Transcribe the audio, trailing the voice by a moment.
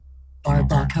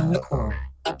Arbaca Liqueur,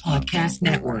 a podcast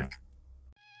network.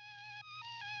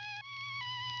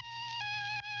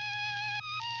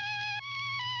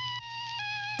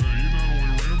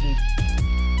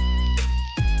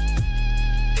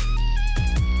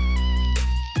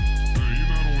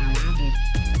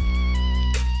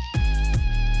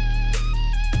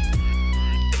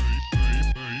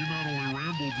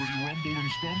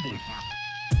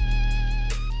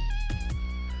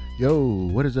 Yo,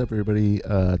 what is up, everybody?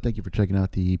 Thank you for checking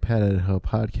out the Pat at Hub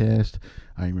podcast.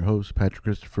 I am your host, Patrick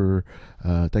Christopher.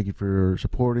 Thank you for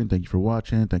supporting. Thank you for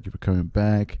watching. Thank you for coming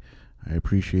back. I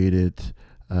appreciate it.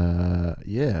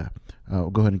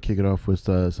 We'll go ahead and kick it off with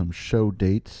some show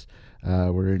dates.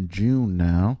 We're in June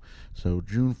now. So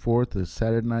June 4th is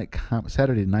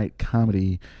Saturday night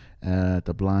comedy at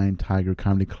the Blind Tiger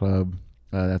Comedy Club.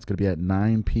 That's going to be at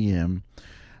 9 p.m.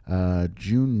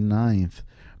 June 9th.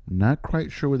 Not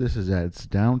quite sure where this is at. It's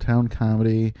downtown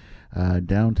comedy,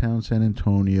 downtown San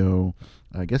Antonio.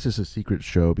 I guess it's a secret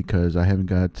show because I haven't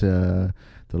got the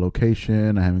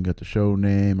location. I haven't got the show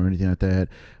name or anything like that.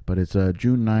 But it's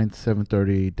June 9th,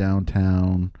 7:30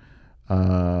 downtown.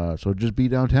 So just be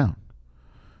downtown.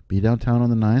 Be downtown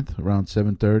on the 9th around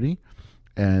 7:30.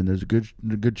 And there's a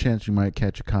good chance you might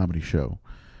catch a comedy show.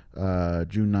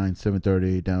 June 9th,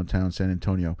 7:30, downtown San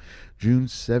Antonio. June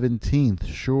 17th,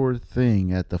 Sure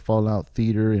Thing at the Fallout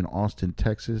Theater in Austin,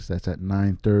 Texas. That's at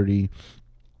 9:30.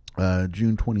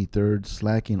 June 23rd,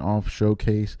 Slacking Off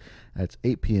Showcase. That's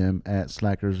 8 p.m. at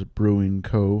Slackers Brewing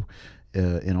Co.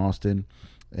 In Austin.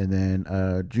 And then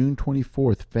June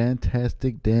 24th,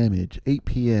 Fantastic Damage, 8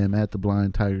 p.m. at the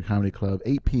Blind Tiger Comedy Club.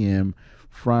 8 p.m.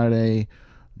 Friday,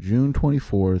 June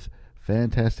 24th.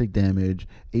 Fantastic Damage,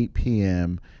 8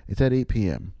 p.m. It's at 8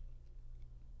 p.m.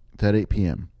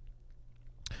 June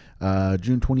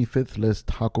 25th, Let's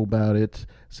Talk About It,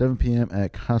 7 p.m.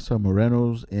 at Casa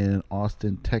Moreno's in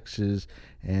Austin, Texas.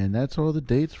 And that's all the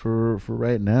dates for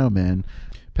right now, man.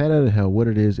 Pat out of hell, what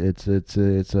it is, it's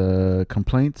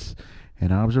complaints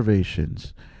and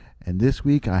observations. And this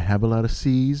week, I have a lot of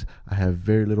C's. I have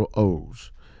very little O's.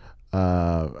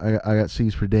 I got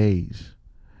C's for days.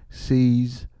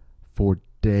 C's for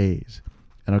days.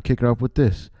 And I'll kick it off with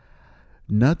this.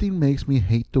 Nothing makes me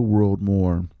hate the world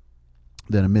more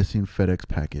than a missing FedEx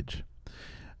package.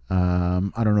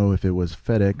 I don't know if it was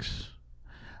FedEx.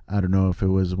 I don't know if it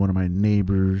was one of my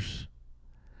neighbors.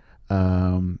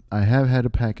 I have had a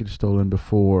package stolen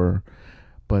before,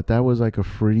 but that was like a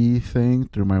free thing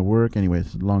through my work.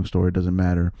 Anyways, long story, it doesn't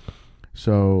matter.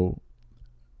 So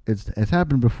it's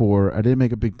happened before. I didn't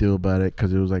make a big deal about it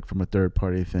because it was like from a third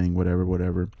party thing,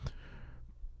 whatever.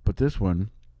 But this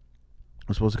one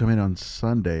was supposed to come in on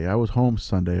Sunday. I was home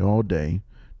Sunday all day.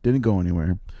 Didn't go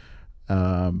anywhere.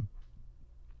 And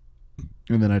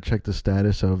then I checked the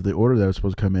status of the order that was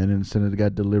supposed to come in, and it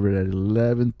got delivered at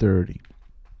 11:30.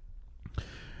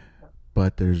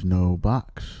 But there's no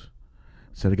box.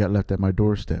 Said it got left at my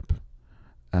doorstep.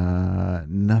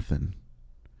 Nothing.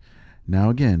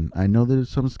 Now again, I know there's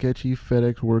some sketchy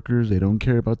FedEx workers. They don't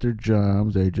care about their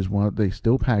jobs. They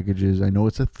steal packages. I know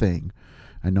it's a thing.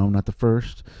 I know I'm not the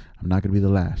first. I'm not going to be the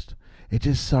last. It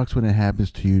just sucks when it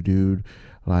happens to you, dude.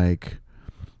 Like,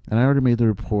 and I already made the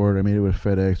report. I made it with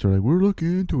FedEx. They're like, we're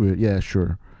looking into it. Yeah,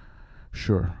 sure.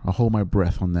 I'll hold my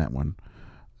breath on that one.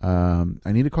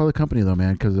 I need to call the company though,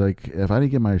 man, because like, if I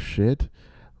didn't get my shit,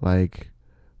 like,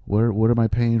 what am I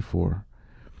paying for?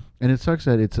 And it sucks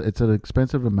that it's an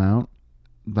expensive amount.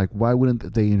 Like, why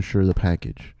wouldn't they insure the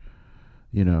package?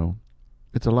 You know,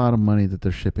 it's a lot of money that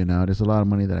they're shipping out. It's a lot of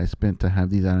money that I spent to have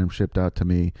these items shipped out to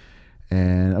me.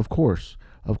 And of course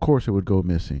it would go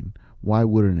missing. Why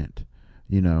wouldn't it?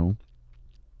 You know,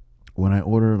 when I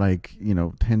order like, you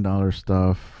know, $10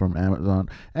 stuff from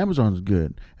Amazon's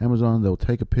good. Amazon, they'll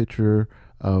take a picture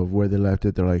of where they left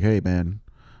it. They're like, hey man,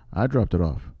 I dropped it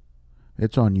off.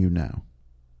 It's on you now.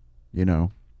 You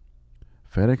know,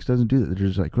 FedEx doesn't do that. They're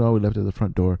just like, oh, we left it at the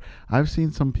front door. I've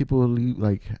seen some people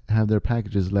have their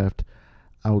packages left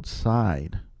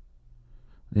outside,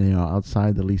 you know,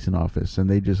 outside the leasing office, and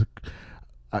they just,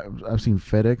 I've seen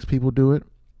FedEx people do it.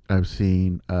 I've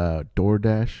seen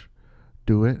DoorDash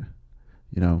do it.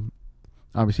 You know,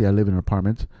 obviously I live in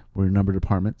apartments. We're in numbered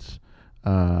apartments,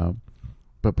 but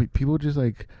people just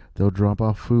like, they'll drop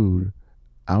off food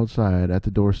outside at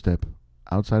the doorstep,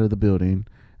 outside of the building,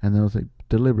 and they'll say,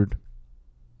 delivered.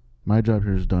 My job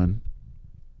here is done.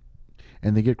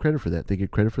 And they get credit for that. They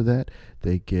get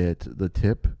the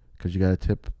tip, because you got a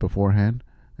tip beforehand.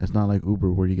 It's not like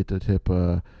Uber where you get the tip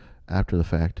after the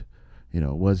fact. You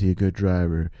know, was he a good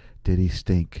driver? Did he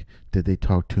stink? Did they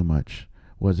talk too much?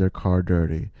 Was their car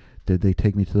dirty? Did they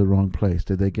take me to the wrong place?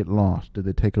 Did they get lost? Did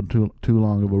they take them too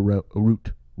long of a route?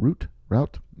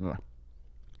 Ugh.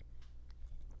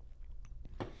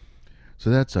 So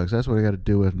that sucks. That's what I got to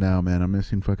deal with now, man. I'm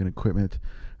missing fucking equipment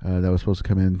that was supposed to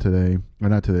come in today, or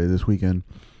not today, this weekend,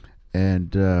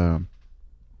 and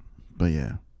but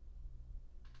yeah.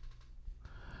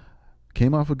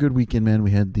 Came off a good weekend, man.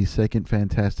 We had the second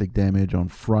Fantastic Damage on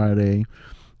Friday.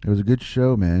 It was a good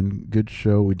show, man. Good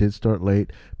show. We did start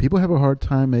late. People have a hard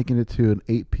time making it to an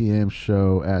 8 p.m.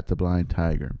 show at the Blind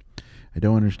Tiger. I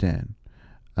don't understand.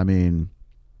 I mean,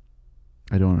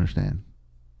 I don't understand.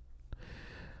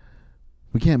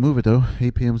 We can't move it, though.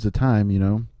 8 p.m. is the time, you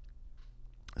know.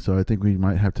 So I think we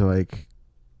might have to, like,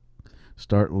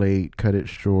 start late, cut it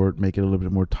short, make it a little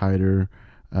bit more tighter,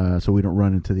 so we don't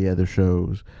run into the other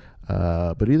shows.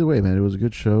 But either way, man, it was a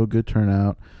good show, good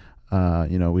turnout.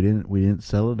 You know, we didn't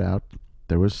sell it out.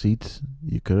 There were seats.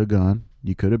 You could have gone.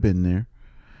 You could have been there.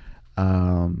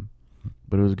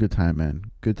 But it was a good time,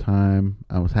 man. Good time.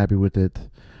 I was happy with it.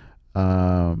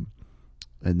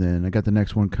 And then I got the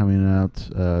next one coming out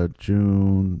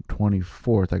June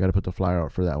 24th. I got to put the flyer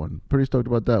out for that one. Pretty stoked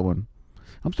about that one.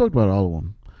 I'm stoked about all of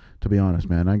them, to be honest,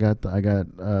 man. I got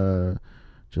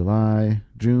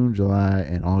June, July,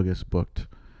 and August booked,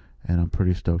 and I'm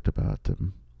pretty stoked about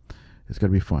them. It's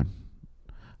gonna be fun.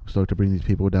 I'm stoked to bring these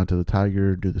people down to the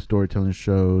Tiger, do the storytelling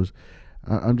shows.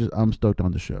 I'm stoked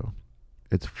on the show.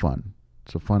 It's fun.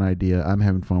 It's a fun idea. I'm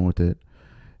having fun with it,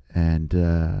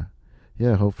 and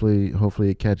yeah, hopefully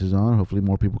it catches on. Hopefully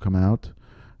more people come out,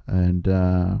 and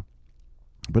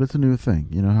but it's a new thing.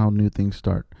 You know how new things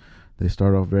start. They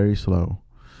start off very slow,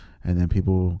 and then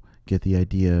people get the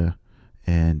idea,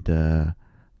 and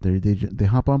they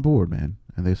hop on board, man,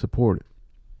 and they support it.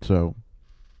 So,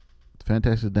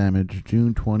 Fantastic Damage,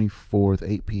 June 24th,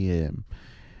 8 p.m.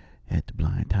 at the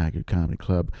Blind Tiger Comedy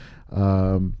Club.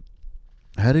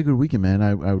 I had a good weekend, man.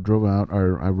 I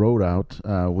rode out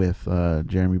with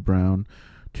Jeremy Brown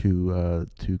to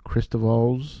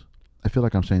Cristoval's. I feel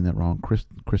like I'm saying that wrong.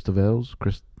 Cristoval's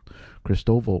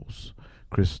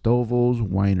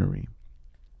Winery,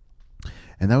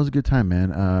 and that was a good time, man.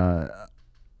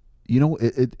 You know,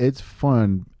 it's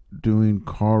fun doing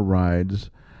car rides.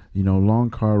 You know, long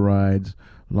car rides,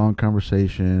 long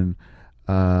conversation.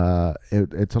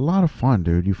 It's a lot of fun,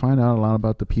 dude. You find out a lot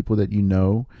about the people that you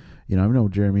know. You know, I've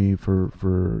known Jeremy for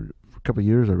a couple of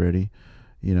years already,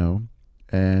 you know,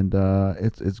 and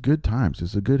it's good times.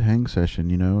 It's a good hang session,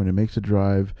 you know, and it makes the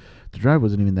drive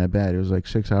wasn't even that bad. It was like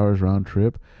 6 hours round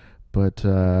trip, but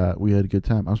we had a good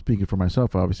time. I'm speaking for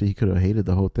myself, obviously. He could have hated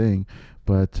the whole thing,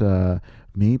 but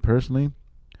me personally,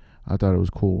 I thought it was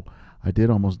cool. I did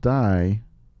almost die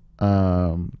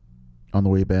on the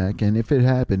way back, and if it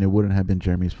happened, it wouldn't have been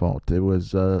Jeremy's fault. It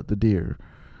was the deer.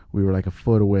 We were like a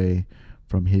foot away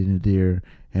from hitting a deer,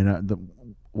 and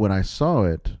when I saw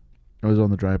it, I was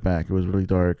on the drive back. It was really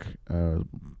dark,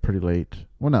 pretty late.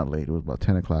 Well, not late. It was about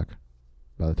 10 o'clock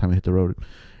by the time I hit the road,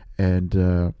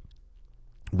 and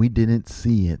we didn't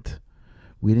see it.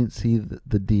 We didn't see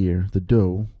the deer, the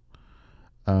doe,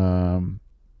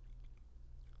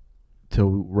 till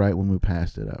right when we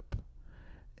passed it up.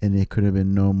 And it could have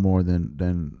been no more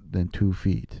than 2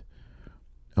 feet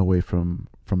away from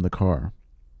the car.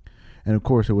 And of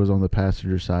course, it was on the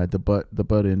passenger side. The butt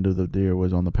end of the deer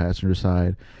was on the passenger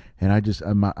side, and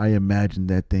I imagined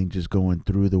that thing just going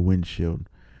through the windshield,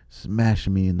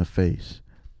 smashing me in the face,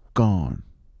 gone.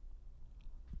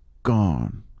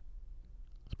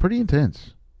 It's pretty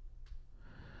intense.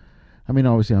 I mean,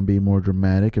 obviously, I'm being more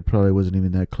dramatic. It probably wasn't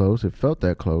even that close. It felt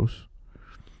that close.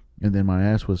 And then my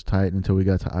ass was tight until we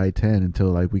got to I-10, until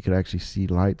like we could actually see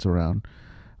lights around,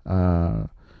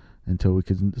 until we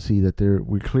could see that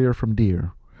we're clear from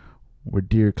deer. We're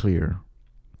deer clear.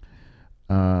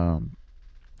 But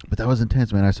that was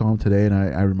intense, man. I saw him today, and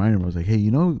I reminded him. I was like, hey,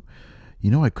 you know,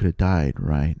 I could have died,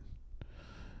 right?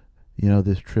 You know,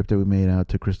 this trip that we made out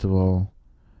to Cristobal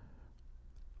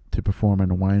to perform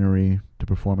in a winery, to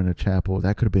perform in a chapel,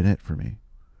 that could have been it for me.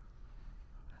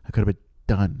 I could have been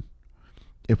done.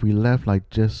 If we left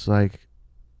just a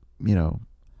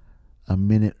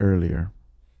minute earlier,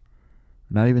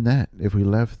 not even that, if we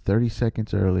left 30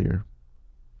 seconds earlier,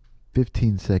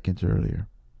 15 seconds earlier,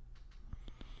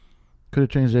 could have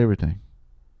changed everything.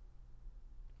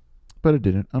 But it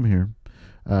didn't. I'm here,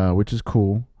 which is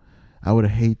cool. I would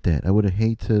have hated that. I would have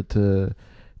hated to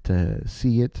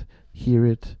see it, hear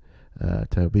it,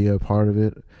 to be a part of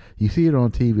it. You see it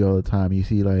on TV all the time. You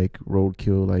see like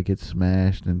roadkill like get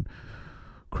smashed and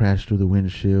crashed through the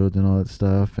windshield and all that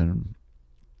stuff. And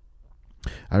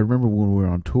I remember when we were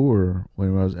on tour,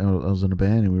 when I was in a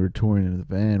band and we were touring in the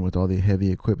van with all the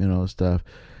heavy equipment and all that stuff,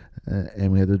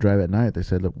 and we had to drive at night. They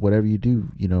said, look, whatever you do,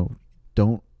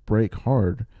 don't brake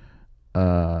hard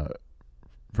uh,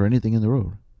 for anything in the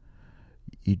road.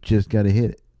 You just got to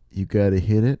hit it. You got to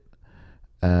hit it,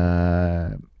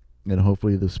 and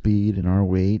hopefully the speed and our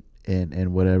weight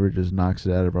and whatever just knocks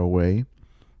it out of our way,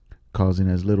 causing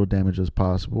as little damage as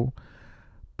possible.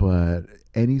 But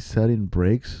any sudden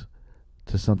breaks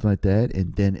to something like that,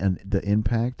 and then the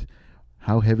impact,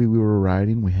 how heavy we were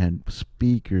riding, we had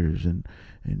speakers and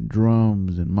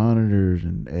drums and monitors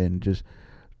and just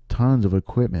tons of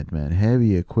equipment, man,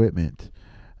 heavy equipment.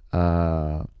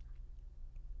 Man,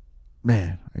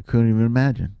 I couldn't even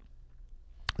imagine.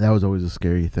 That was always a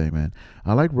scary thing, man.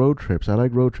 I like road trips. I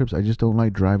just don't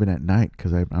like driving at night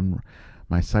because I'm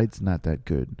my sight's not that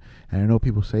good. And I know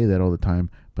people say that all the time,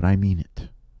 but I mean it.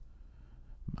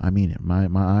 My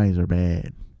eyes are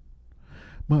bad.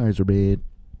 My eyes are bad.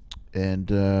 And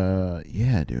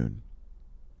yeah, dude.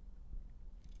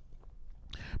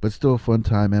 But still a fun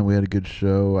time, man. We had a good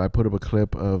show. I put up a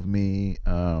clip of me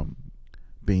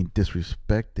being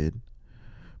disrespected,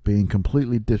 being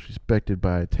completely disrespected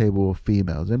by a table of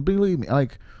females. And believe me,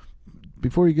 like,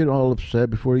 before you get all upset,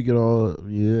 before you get all,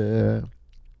 yeah,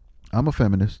 I'm a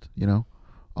feminist,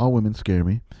 all women scare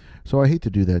me. So I hate to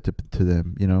do that to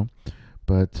them,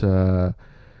 But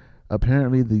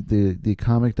apparently the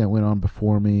comic that went on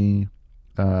before me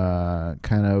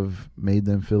kind of made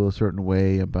them feel a certain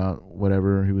way about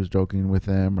whatever he was joking with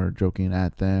them or joking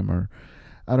at them, or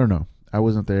I don't know. I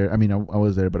wasn't there. I mean, I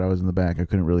was there, but I was in the back. I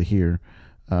couldn't really hear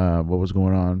what was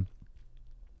going on.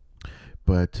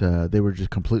 But they were just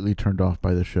completely turned off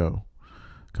by the show.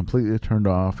 Completely turned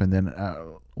off. And then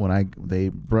when they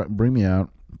bring me out,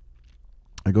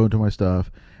 I go into my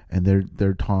stuff, and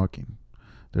they're talking.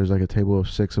 There's like a table of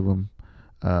 6 of them,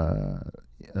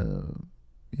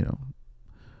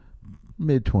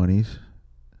 mid-20s,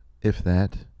 if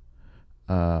that.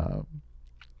 I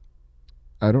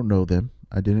don't know them.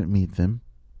 I didn't meet them,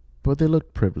 but they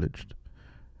look privileged.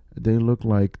 They look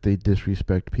like they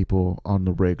disrespect people on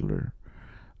the regular.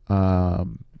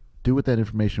 Do with that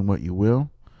information what you will.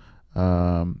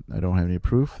 I don't have any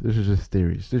proof. This is just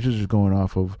theories. This is just going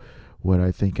off of what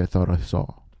I thought I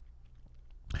saw.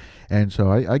 And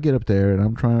so I get up there, and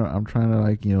I'm trying to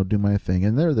like do my thing,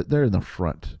 and they're in the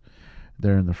front.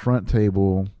 They're in the front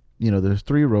table. There's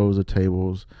 3 rows of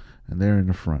tables, and they're in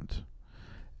the front,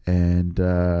 and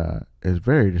it's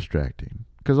very distracting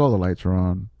because all the lights are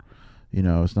on.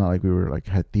 It's not like we were like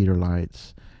had theater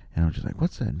lights, and I'm just like,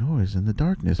 what's that noise in the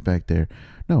darkness back there?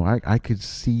 No, I could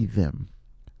see them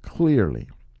clearly,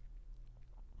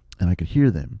 and I could hear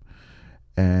them,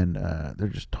 and they're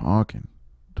just talking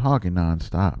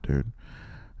nonstop, dude.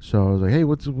 So I was like, hey,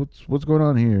 what's going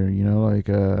on here?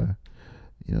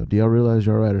 Do y'all realize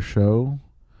y'all at a show?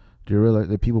 Do you realize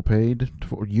that people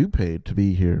you paid to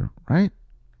be here, right?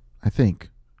 I think.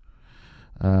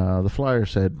 The flyer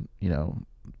said,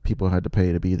 people had to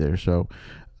pay to be there. So,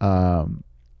 I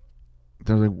was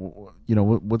like,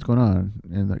 what's going on?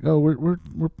 And like, oh, we're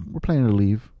planning to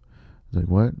leave. I was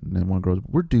like, what? And then one girl goes,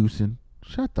 we're deucing.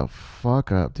 Shut the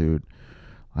fuck up, dude.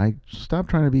 Like, stop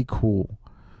trying to be cool.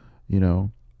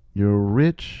 You're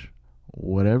rich,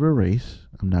 whatever race.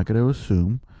 I'm not going to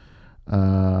assume.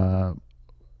 We're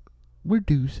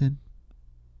deucing.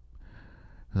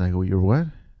 I was like, well, you're what?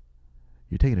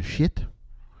 You're taking a shit?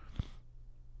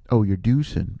 Oh, you're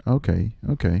deucing. Okay.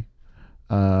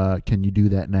 Can you do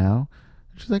that now?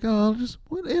 She's like, oh,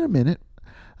 in a minute.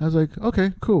 I was like,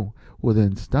 okay, cool. Well,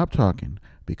 then stop talking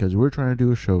because we're trying to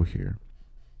do a show here.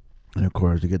 And of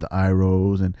course, you get the eye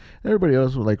rolls, and everybody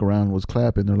else around was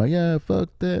clapping. They're like, yeah, fuck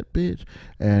that bitch.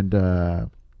 And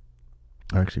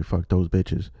actually, fuck those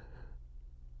bitches.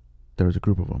 There was a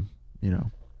group of them, They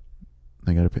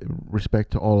got to pay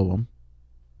respect to all of them.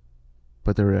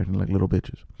 But they were acting like little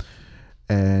bitches.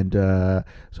 And so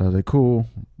I was like, cool,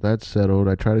 that's settled.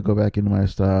 I try to go back into my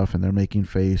stuff, and they're making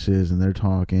faces, and they're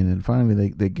talking. And finally,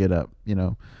 they get up,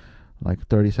 like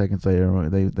 30 seconds later,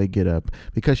 they get up.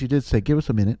 Because she did say, give us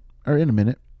a minute. Or in a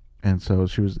minute. And so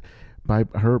she was by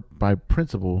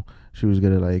principle, she was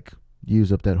gonna like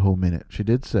use up that whole minute. She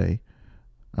did say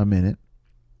a minute,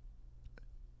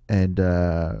 and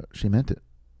she meant it.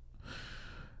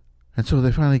 And so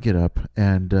they finally get up,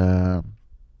 and they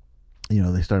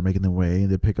start making their way,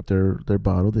 and they pick up their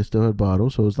bottle. They still had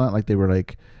bottles, so it's not like they were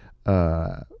like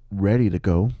ready to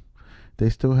go.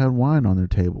 They still had wine on their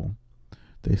table.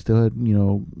 They still had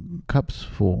cups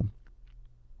full.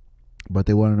 But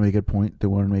they wanted to make a point.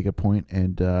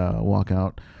 And walk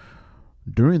out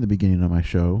during the beginning of my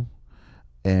show,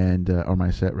 and or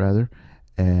my set rather,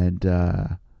 and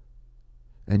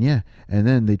And yeah, and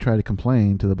then they try to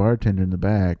complain to the bartender in the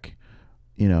back,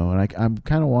 and I'm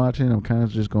kind of watching. I'm kind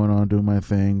of just going on doing my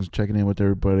things, checking in with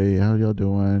everybody. How y'all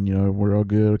doing? We're all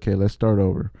good. Okay, let's start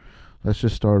over. Let's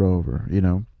just start over.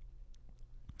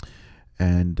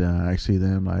 And I see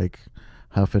them like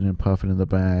huffing and puffing in the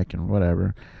back and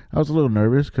whatever. I was a little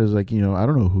nervous because I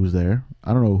don't know who's there.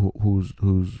 I don't know who's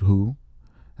who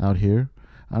out here.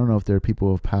 I don't know if they're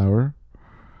people of power,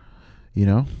 you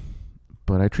know.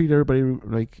 But I treat everybody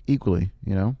like equally.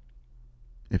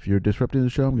 If you're disrupting the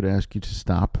show, I'm going to ask you to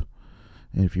stop.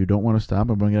 And if you don't want to stop,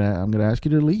 I'm going to ask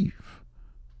you to leave.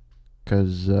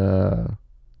 Because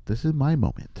this is my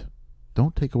moment.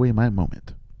 Don't take away my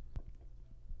moment.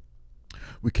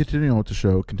 We continue on with the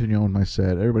show, continue on with my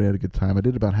set. Everybody had a good time. I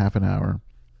did about half an hour.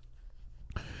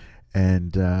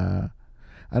 And I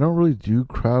don't really do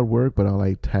crowd work, but I'll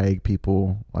like tag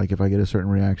people. Like if I get a certain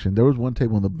reaction. There was one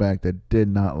table in the back that did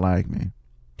not like me.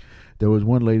 There was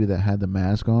one lady that had the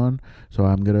mask on, so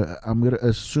I'm gonna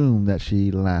assume that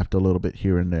she laughed a little bit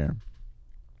here and there.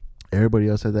 Everybody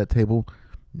else at that table,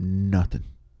 nothing.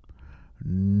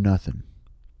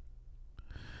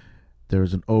 There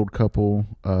was an old couple,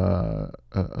 a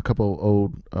couple of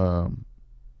old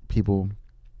people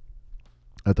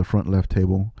at the front left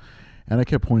table, and I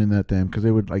kept pointing at them because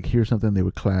they would like hear something, they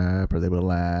would clap or they would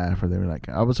laugh or they were like.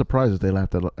 I was surprised that they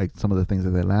laughed at like some of the things that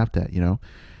they laughed at,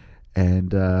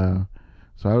 and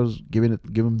so I was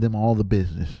giving them all the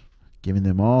business, and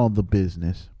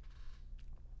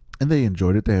they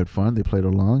enjoyed it. They had fun. They played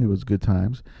along. It was good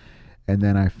times. And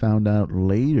then I found out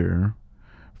later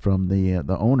from the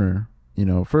owner.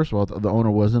 First of all, the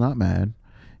owner was not mad.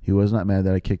 He was not mad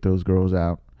that I kicked those girls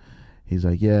out. He's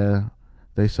like, yeah,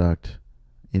 they sucked.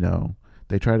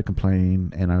 They tried to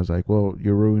complain, and I was like, well,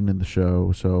 you're ruining the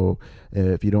show. So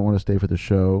if you don't want to stay for the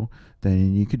show,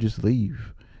 then you could just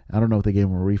leave. I don't know if they gave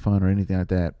them a refund or anything like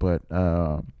that, but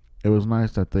it was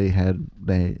nice that they had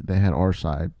our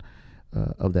side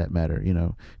of that matter,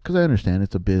 because I understand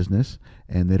it's a business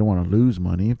and they don't want to lose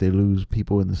money. If they lose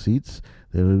people in the seats,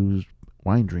 they lose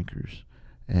wine drinkers,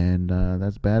 and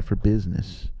that's bad for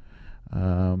business.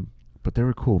 But they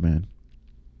were cool, man.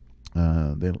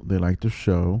 They liked the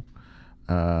show.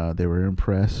 They were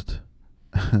impressed,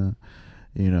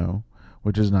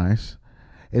 which is nice.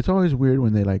 It's always weird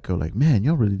when they like go like, man,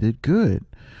 y'all really did good.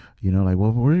 Like,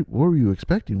 well, what were you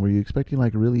expecting? Were you expecting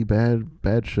like a really bad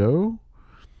show?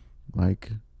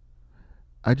 Like,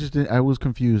 I was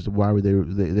confused. Why were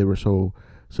they were so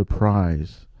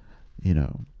surprised?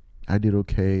 I did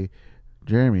okay.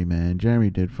 Jeremy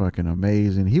did fucking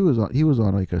amazing. He was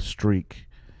on like a streak,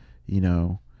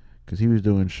 because he was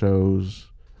doing shows,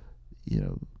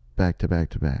 back to back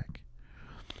to back.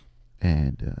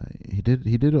 And he did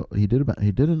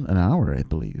an hour, I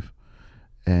believe,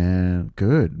 and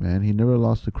good, man. He never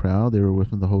lost the crowd. They were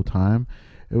with him the whole time.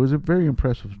 It was a very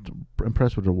impressive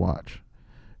to watch.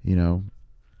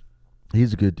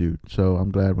 He's a good dude. So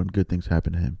I'm glad when good things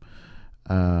happen to him.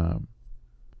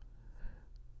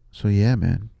 So yeah,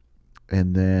 man.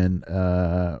 And then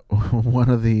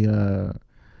one of the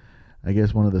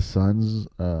sons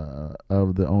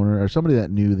of the owner, or somebody that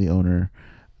knew the owner,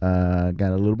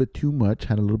 got a little bit too much,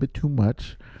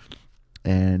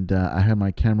 and I had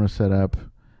my camera set up,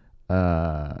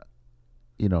 on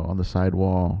the side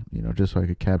wall, just so I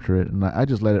could capture it, and I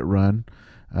just let it run,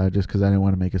 just because I didn't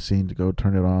want to make a scene to go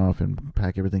turn it off and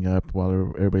pack everything up while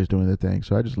everybody's doing their thing,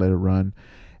 so I just let it run,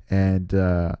 and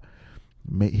it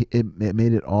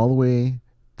made it all the way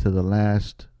to the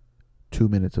last 2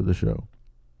 minutes of the show.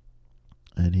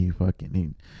 And he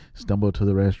stumbled to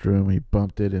the restroom. He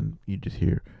bumped it, and you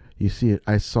see it.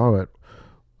 I saw it.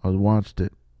 I watched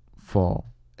it fall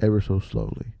ever so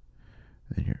slowly.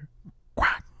 And you're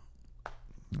quack.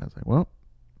 I was like, well,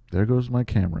 there goes my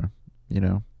camera,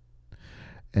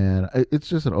 And it's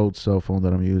just an old cell phone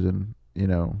that I'm using,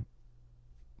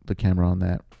 the camera on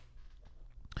that.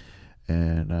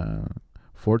 And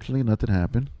fortunately, nothing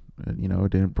happened. It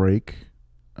didn't break.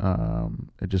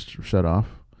 It just shut off.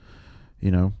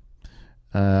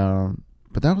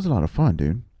 But that was a lot of fun,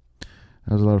 dude.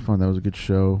 That was a lot of fun. That was a good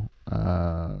show.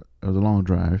 It was a long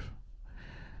drive.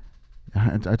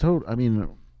 I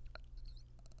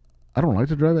don't like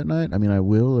to drive at night. I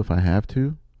will if I have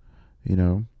to,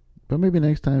 but maybe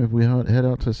next time if we head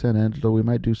out to San Angelo, we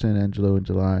might do San Angelo in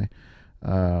July.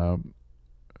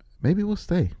 Maybe we'll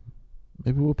stay.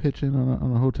 Maybe we'll pitch in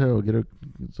on a hotel, get a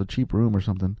cheap room or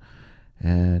something,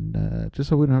 and just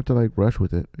so we don't have to like rush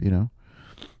with it,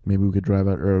 Maybe we could drive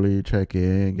out early, check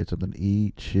in, get something to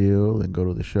eat, chill, and go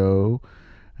to the show,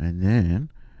 and then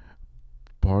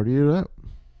party it up.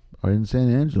 Or in San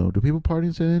Angelo. Do people party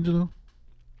in San Angelo?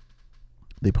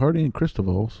 They party in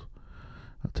Cristobal's.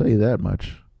 I'll tell you that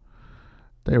much.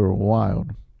 They were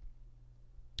wild.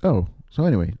 Oh, so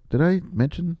anyway, did I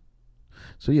mention?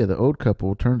 So yeah, the old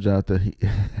couple. Turns out that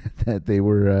that they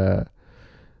were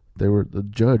the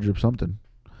judge of something.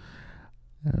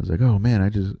 And I was like, oh man,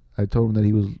 I told him that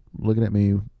he was looking at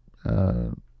me.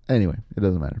 Anyway, it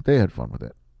doesn't matter. They had fun with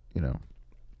it, you know.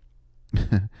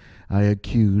 I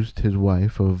accused his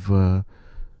wife of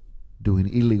doing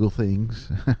illegal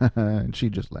things, and she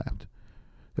just laughed.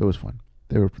 It was fun.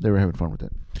 They were having fun with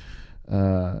it.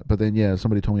 But then yeah,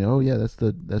 somebody told me, oh yeah, that's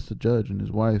the judge and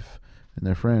his wife and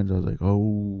their friends. I was like,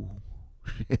 oh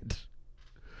shit.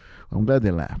 I'm glad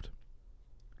they laughed.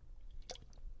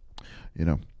 You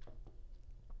know.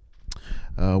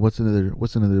 What's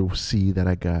another C that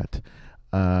I got?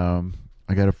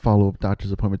 I got a follow-up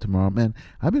doctor's appointment tomorrow. Man,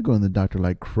 I've been going to the doctor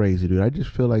like crazy, dude. I just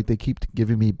feel like they keep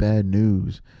giving me bad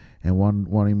news and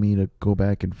wanting me to go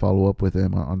back and follow up with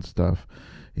them on stuff.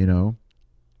 You know,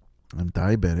 I'm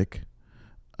diabetic.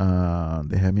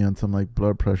 They have me on some like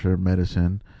blood pressure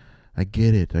medicine. I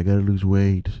get it. I gotta lose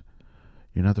weight.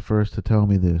 You're not the first to tell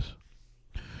me this.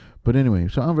 But anyway,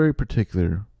 so I'm very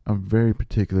particular.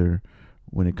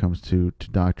 When it comes to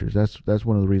doctors. That's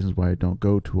one of the reasons why I don't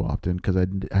go too often, because I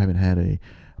haven't had a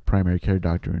primary care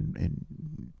doctor in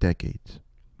decades.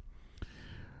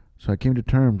 So I came to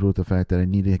terms with the fact that I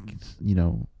need to, you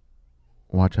know,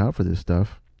 watch out for this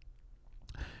stuff.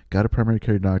 Got a primary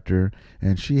care doctor,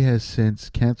 and she has since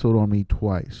canceled on me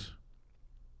twice.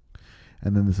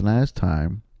 And then this last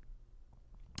time,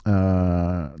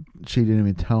 she didn't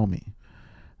even tell me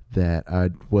that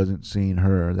I wasn't seeing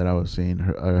her, that I was seeing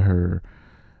her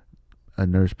a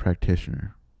nurse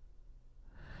practitioner.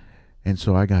 And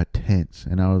so I got tense,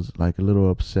 and I was like a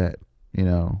little upset, you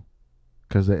know,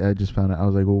 because I just found out. I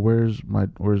was like, well, where's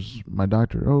my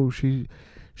doctor? Oh, she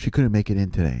couldn't make it in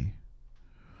today.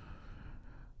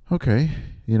 Okay,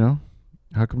 you know,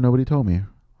 how come nobody told me?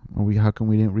 How come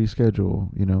we didn't reschedule?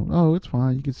 You know, oh, it's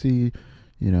fine. You can see,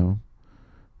 you know,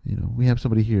 we have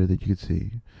somebody here that you could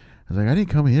see. I was like, I didn't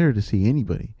come here to see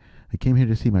anybody. I came here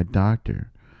to see my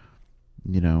doctor.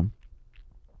 You know,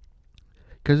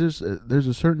 because there's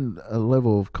a certain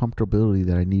level of comfortability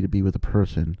that I need to be with a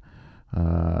person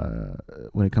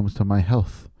when it comes to my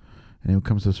health, and when it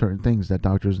comes to certain things that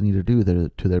doctors need to do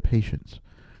to their patients.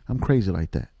 I'm crazy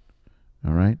like that.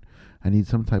 All right, I need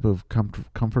some type of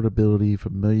comfortability,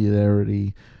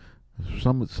 familiarity,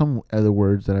 some other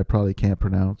words that I probably can't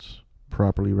pronounce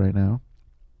properly right now.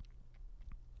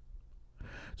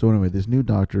 So anyway, this new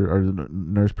doctor or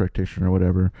nurse practitioner or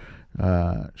whatever,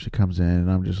 she comes in,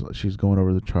 and she's going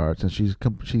over the charts, and she's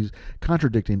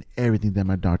contradicting everything that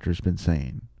my doctor's been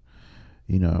saying.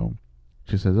 You know,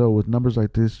 she says, "Oh, with numbers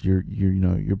like this, you're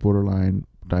borderline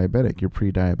diabetic, you're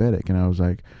pre-diabetic," and I was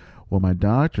like, "Well, my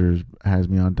doctor has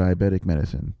me on diabetic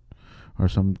medicine or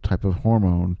some type of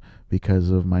hormone because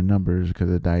of my numbers, because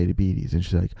of diabetes," and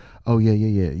she's like, "Oh yeah,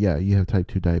 you have type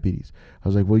 2 diabetes." I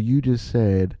was like, "Well, you just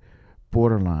said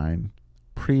borderline,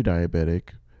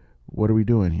 pre-diabetic. What are we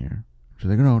doing here?" She's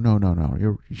like, no.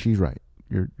 She's right.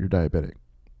 You're diabetic.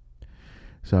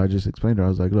 So I just explained to her. I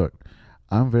was like, look,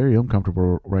 I'm very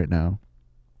uncomfortable right now.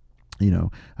 You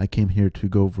know, I came here to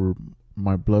go over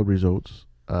my blood results,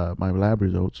 my lab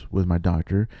results with my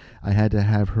doctor. I had to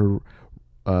have her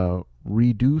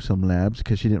redo some labs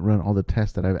because she didn't run all the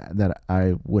tests that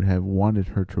I would have wanted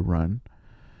her to run.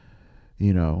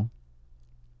 You know,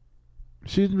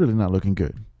 she's really not looking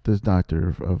good. This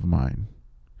doctor of mine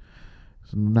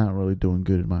is not really doing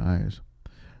good in my eyes.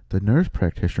 The nurse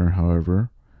practitioner, however,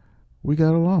 we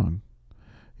got along,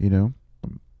 you know.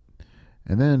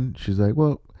 And then she's like,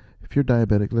 "Well, if you're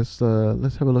diabetic, let's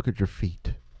have a look at your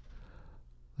feet.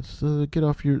 Let's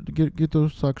get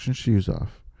those socks and shoes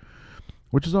off."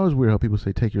 Which is always weird how people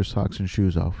say take your socks and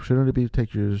shoes off. Shouldn't it be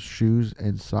take your shoes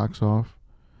and socks off?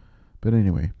 But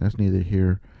anyway, that's neither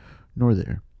here nor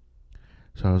there.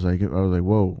 So I was like,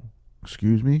 "Whoa,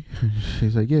 excuse me?"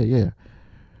 She's like, "Yeah. You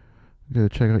gotta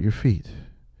check out your feet.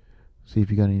 See if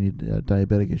you got any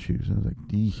diabetic issues." I was like,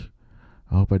 "Eesh,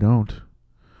 I hope I don't."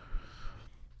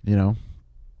 You know?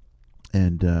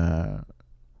 And,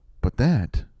 but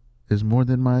that is more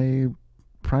than my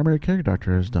primary care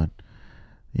doctor has done.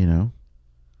 You know?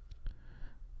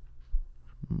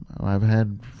 I've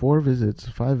had 5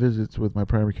 visits with my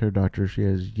primary care doctor. She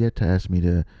has yet to ask me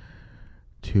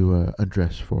to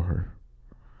address for her.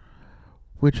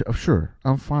 Which, sure,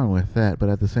 I'm fine with that, but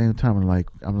at the same time,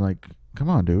 I'm like, come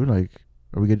on, dude. Like,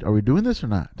 are we doing this or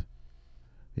not?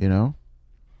 You know?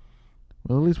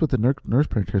 Well, at least with the nurse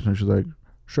practitioner, she's like,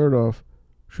 shirt off,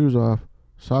 shoes off,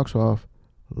 socks off,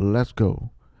 let's go.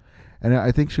 And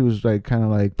I think she was like kind of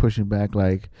like pushing back,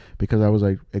 like because I was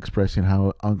like expressing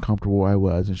how uncomfortable I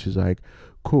was, and she's like,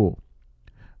 "Cool,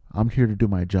 I'm here to do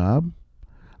my job.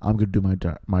 I'm gonna do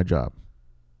my job.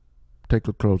 Take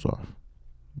the clothes off."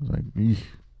 I was like, "Eesh."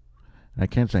 I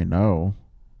can't say no,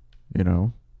 you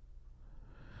know.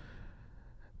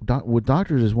 With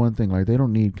doctors is one thing, like they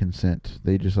don't need consent.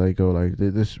 They just like go like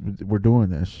this. We're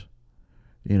doing this,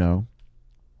 you know.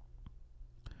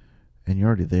 And you're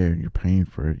already there and you're paying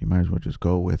for it. You might as well just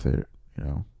go with it, you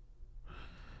know.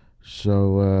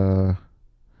 So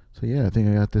yeah, I think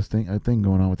I got this thing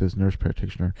going on with this nurse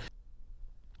practitioner.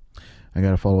 I got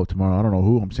to follow up tomorrow. I don't know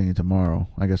who I'm seeing tomorrow.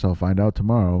 I guess I'll find out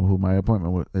tomorrow who my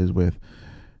appointment is with.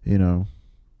 You know,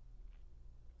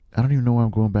 I don't even know why I'm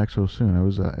going back so soon. It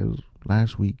was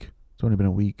last week. It's only been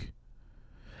a week.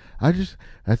 I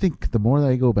think the more that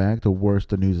I go back, the worse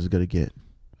the news is gonna get.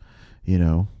 You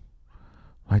know,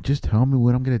 like just tell me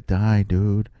when I'm gonna die,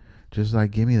 dude. Just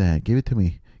like give me that, give it to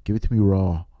me,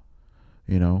 raw.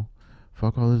 You know,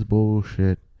 fuck all this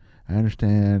bullshit. I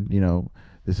understand. You know,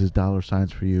 this is dollar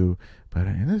signs for you, but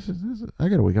I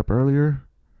gotta wake up earlier.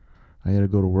 I gotta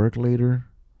go to work later.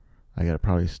 I gotta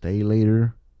probably stay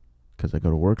later because I go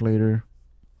to work later.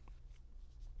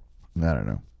 I don't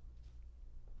know.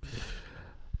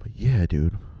 But yeah,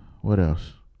 dude. What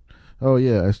else? Oh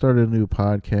yeah, I started a new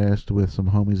podcast with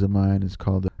some homies of mine. It's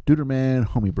called Duderman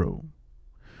Homie Bro.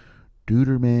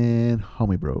 Duderman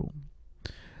Homie Bro.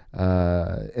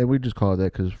 And we just called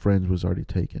that because Friends was already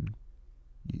taken.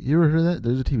 You ever heard of that?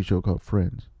 There's a TV show called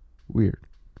Friends. Weird.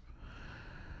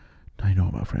 I know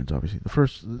about Friends, obviously.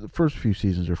 The first few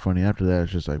seasons are funny. After that,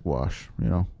 it's just like wash. You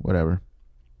know, whatever.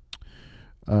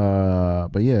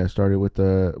 But yeah, I started with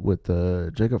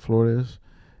the Jacob Flores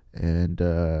and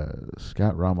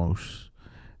Scott Ramos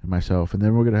and myself, and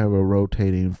then we're gonna have a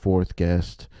rotating fourth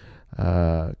guest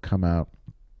come out,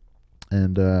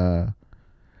 and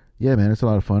yeah, man, it's a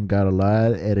lot of fun. Got a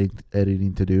lot of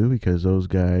editing to do because those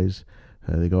guys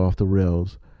they go off the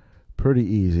rails pretty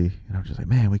easy, and I'm just like,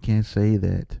 man, we can't say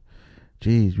that.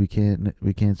 Jeez, we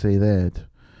can't say that.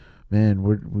 Man,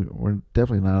 we're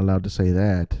definitely not allowed to say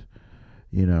that.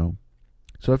 You know.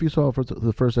 So if you saw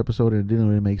the first episode and it didn't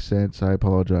really make sense, I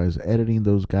apologize. Editing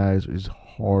those guys is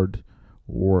hard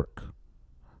work.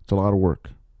 It's a lot of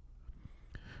work.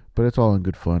 But it's all in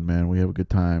good fun, man. We have a good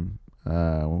time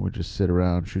when we just sit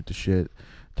around, shoot the shit,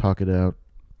 talk it out.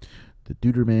 The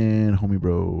Duderman Homie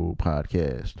Bro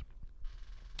podcast.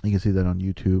 You can see that on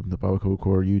YouTube, the Baba Cool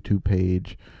Core YouTube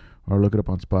page, or look it up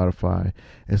on Spotify.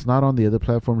 It's not on the other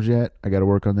platforms yet. I got to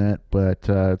work on that, but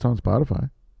it's on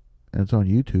Spotify and it's on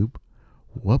YouTube.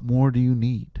 What more do you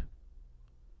need?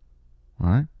 All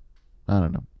right? I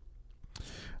don't know.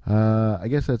 I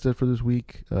guess that's it for this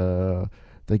week.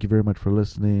 Thank you very much for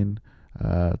listening.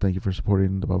 Thank you for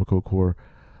supporting the Baba Cool Core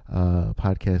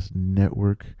podcast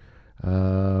network.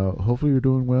 Hopefully you're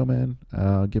doing well, man.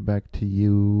 I'll get back to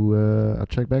you. I'll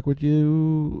check back with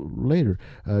you later.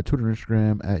 Twitter and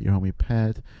Instagram at your homie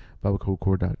Pat,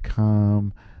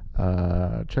 babacoolcore.com.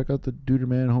 Check out the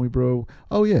Duderman Homie Bro.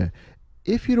 Oh yeah,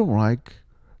 if you don't like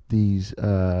these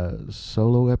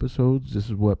solo episodes, this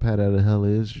is what Pat Out of Hell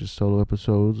is, just solo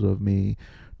episodes of me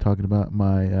talking about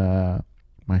my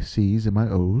my C's and my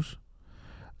O's.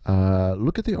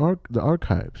 Look at the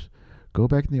archives. Go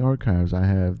back in the archives. I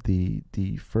have the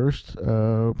first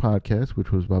podcast,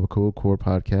 which was Baba Cool Core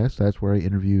podcast. That's where I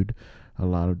interviewed a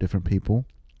lot of different people.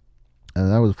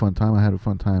 That was a fun time. I had a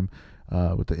fun time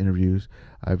with the interviews.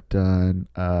 I've done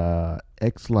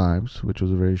X Lives, which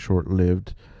was a very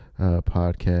short-lived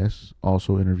podcast,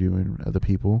 also interviewing other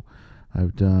people.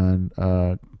 I've done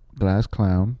Glass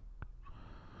Clown,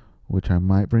 which I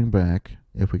might bring back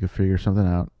if we could figure something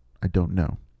out. I don't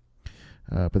know.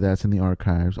 But that's in the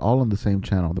archives, all on the same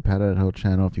channel, the Pat Out of Hell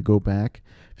channel. If you go back,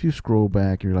 if you scroll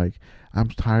back, you're like, I'm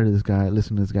tired of this guy,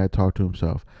 listening to this guy talk to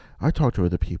himself. I talk to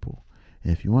other people.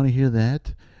 And if you want to hear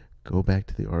that, go back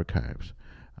to the archives.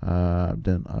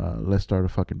 Then Let's Start a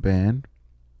Fucking Band,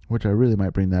 which I really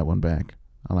might bring that one back.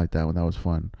 I like that one. That was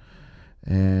fun.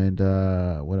 And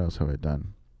what else have I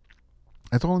done?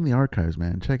 That's all in the archives,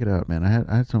 man. Check it out, man.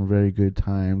 I had some very good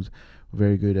times,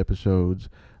 very good episodes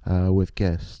with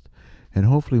guests. And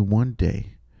hopefully one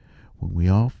day, when we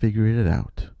all figure it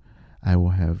out, I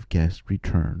will have guests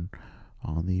return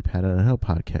on the Pat Out of Hell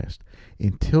podcast.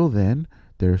 Until then,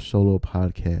 they're solo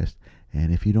podcast.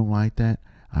 And if you don't like that,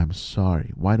 I'm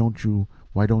sorry. Why don't you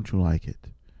like it?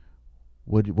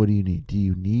 What do you need? Do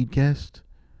you need guests?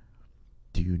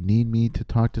 Do you need me to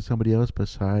talk to somebody else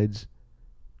besides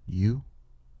you?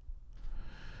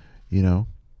 You know,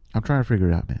 I'm trying to figure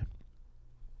it out, man.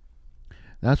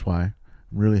 That's why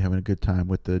I'm really having a good time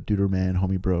with the Duder Man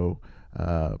Homie Bro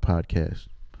podcast.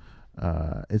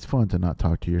 It's fun to not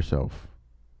talk to yourself,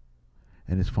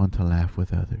 and it's fun to laugh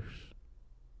with others.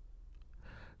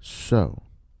 So,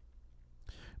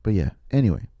 but yeah,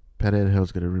 anyway, Pat Out of Hell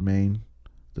is going to remain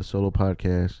the solo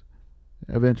podcast.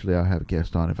 Eventually, I'll have a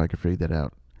guest on if I can figure that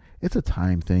out. It's a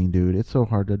time thing, dude. It's so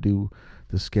hard to do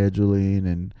the scheduling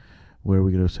and where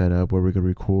we're going to set up, where we're going to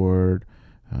record,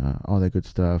 all that good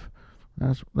stuff.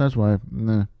 That's why,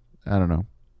 I don't know.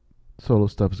 Solo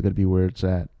stuff is going to be where it's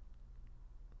at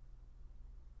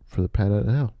for the Pat Out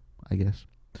of Hell, I guess.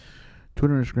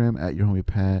 Twitter and Instagram at your homie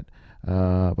Pat,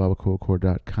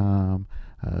 babacoolcore.com.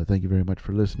 Thank you very much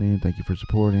for listening. Thank you for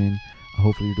supporting.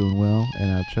 Hopefully you're doing well,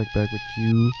 and I'll check back with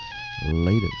you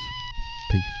later.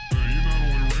 Peace.